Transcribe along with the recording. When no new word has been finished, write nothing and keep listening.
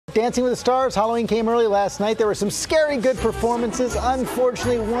Dancing with the Stars, Halloween came early last night. There were some scary good performances.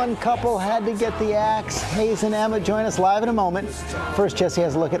 Unfortunately, one couple had to get the axe. Hayes and Emma join us live in a moment. First, Jesse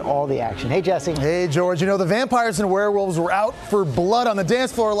has a look at all the action. Hey, Jesse. Hey, George. You know, the vampires and werewolves were out for blood on the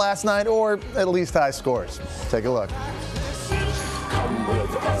dance floor last night, or at least high scores. Take a look.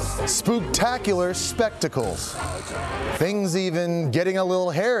 Spooktacular spectacles. Things even getting a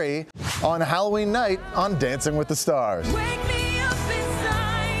little hairy on Halloween night on Dancing with the Stars.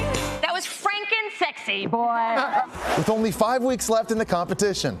 Sexy boy. With only 5 weeks left in the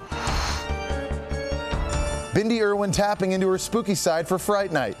competition. Bindi Irwin tapping into her spooky side for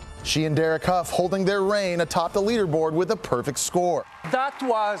Fright Night. She and Derek Huff holding their reign atop the leaderboard with a perfect score. That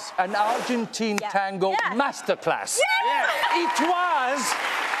was an Argentine tango masterclass. It was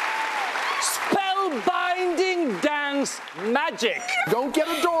spellbinding dance magic. Don't get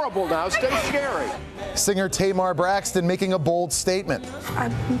adorable now, stay scary. Singer Tamar Braxton making a bold statement.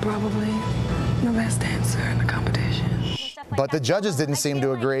 I'm probably the best dancer in the competition. But the judges didn't seem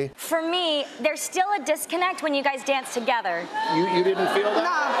to agree. For me, there's still a disconnect when you guys dance together. You didn't feel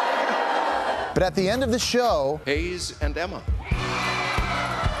that? But at the end of the show, Hayes and Emma.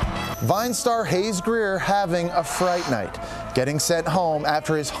 Vine star Hayes Greer having a fright night, getting sent home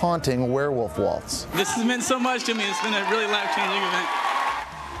after his haunting werewolf waltz. This has meant so much to me. It's been a really life-changing event.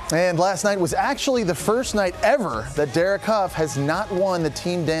 And last night was actually the first night ever that Derek Huff has not won the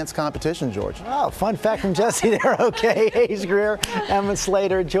team dance competition, George. Oh, fun fact from Jesse there. Okay, Hayes Greer, Emma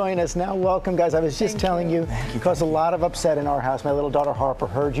Slater join us now. Welcome, guys. I was just telling you, caused a lot of upset in our house. My little daughter Harper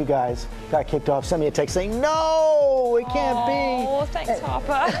heard you guys got kicked off. Sent me a text saying, no, it can't be. Oh, thanks,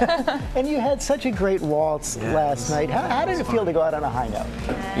 Harper. And you had such a great waltz last night. How did it feel to go out on a high note?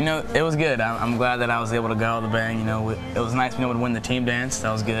 You know, it was good. I'm glad that I was able to go out the bang. You know, it was nice being able to win the team dance.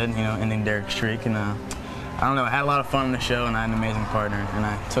 That was good. You know, ending Derek's streak, and I don't know, I had a lot of fun on the show, and I had an amazing partner, and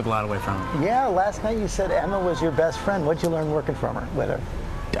I took a lot away from it. Yeah, last night you said Emma was your best friend. What'd you learn working with her?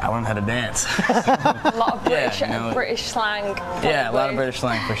 I learned how to dance. A lot of British, British slang. Yeah, a lot of British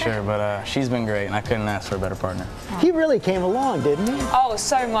slang for sure, but she's been great, and I couldn't ask for a better partner. He really came along, didn't he? Oh,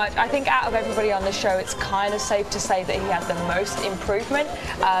 so much. I think out of everybody on the show, it's kind of safe to say that he had the most improvement.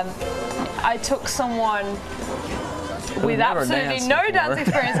 I took someone with absolutely no dance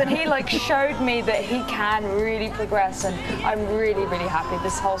experience, and he showed me that he can really progress, and I'm really, really happy.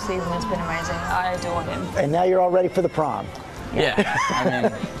 This whole season has been amazing. I adore him. And now you're all ready for the prom. Yeah, I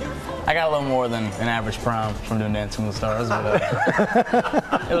mean, I got a little more than an average prom from doing Dancing with the Stars, but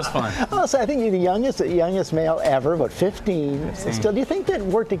it was fun. Well, so I think you're the youngest male ever, about 15. Still, do you think that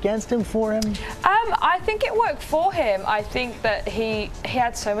worked against him for him? I think it worked for him. I think that he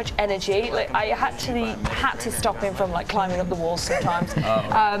had so much energy. I had to stop him from climbing up the walls sometimes.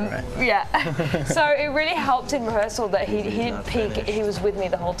 Right. Yeah. So it really helped in rehearsal that he didn't peak. He was with me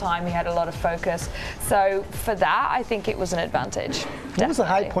the whole time. He had a lot of focus. So for that, I think it was an advantage. What was the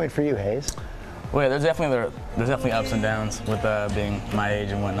high point for you, Hayes? Well, yeah, there's definitely ups and downs with being my age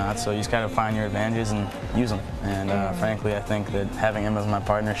and whatnot. So you just gotta find your advantages and use them. And frankly, I think that having Emma as my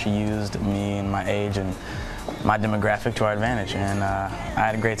partner, she used me and my age and my demographic to our advantage, and I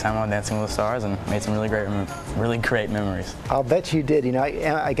had a great time on Dancing with the Stars and made some really great memories. I'll bet you did. You know,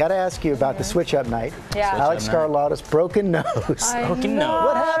 I got to ask you about the switch-up night. Yeah. Alex Scarlato's broken nose. Broken nose.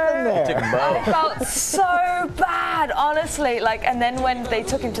 What happened there? I felt so bad, honestly. And then when they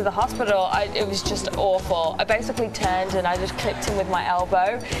took him to the hospital, it was just awful. I basically turned and I just clipped him with my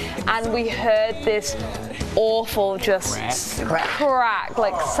elbow, and we heard this awful crack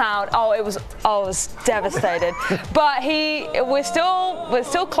sound. Oh, I was devastated. But we're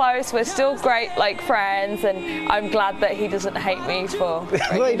still close. We're still great friends, and I'm glad that he doesn't hate me for.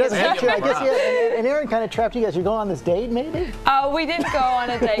 Well, he doesn't hate you. I guess. Yeah, and Aaron kind of trapped you guys. You're going on this date, maybe? We didn't go on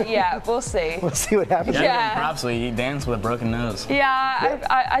a date yet. We'll see. We'll see what happens. Yeah. Props. He danced with a broken nose. Yeah,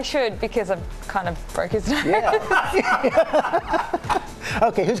 I should, because I've kind of broke his nose. Yeah.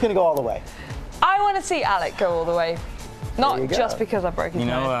 Okay, who's going to go all the way? I want to see Alec go all the way. Not just because I broke his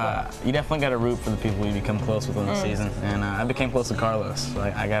nose. You definitely got to root for the people you become close with in the season, and I became close to Carlos. So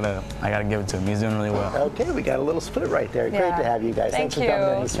I gotta give it to him. He's doing really well. Okay, we got a little split right there. Great to have you guys. Thanks for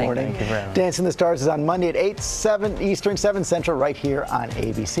coming in this morning. Thank you for having me. Dancing the Stars is on Monday at 7 Eastern, 7 Central, right here on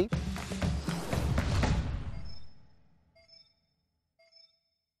ABC.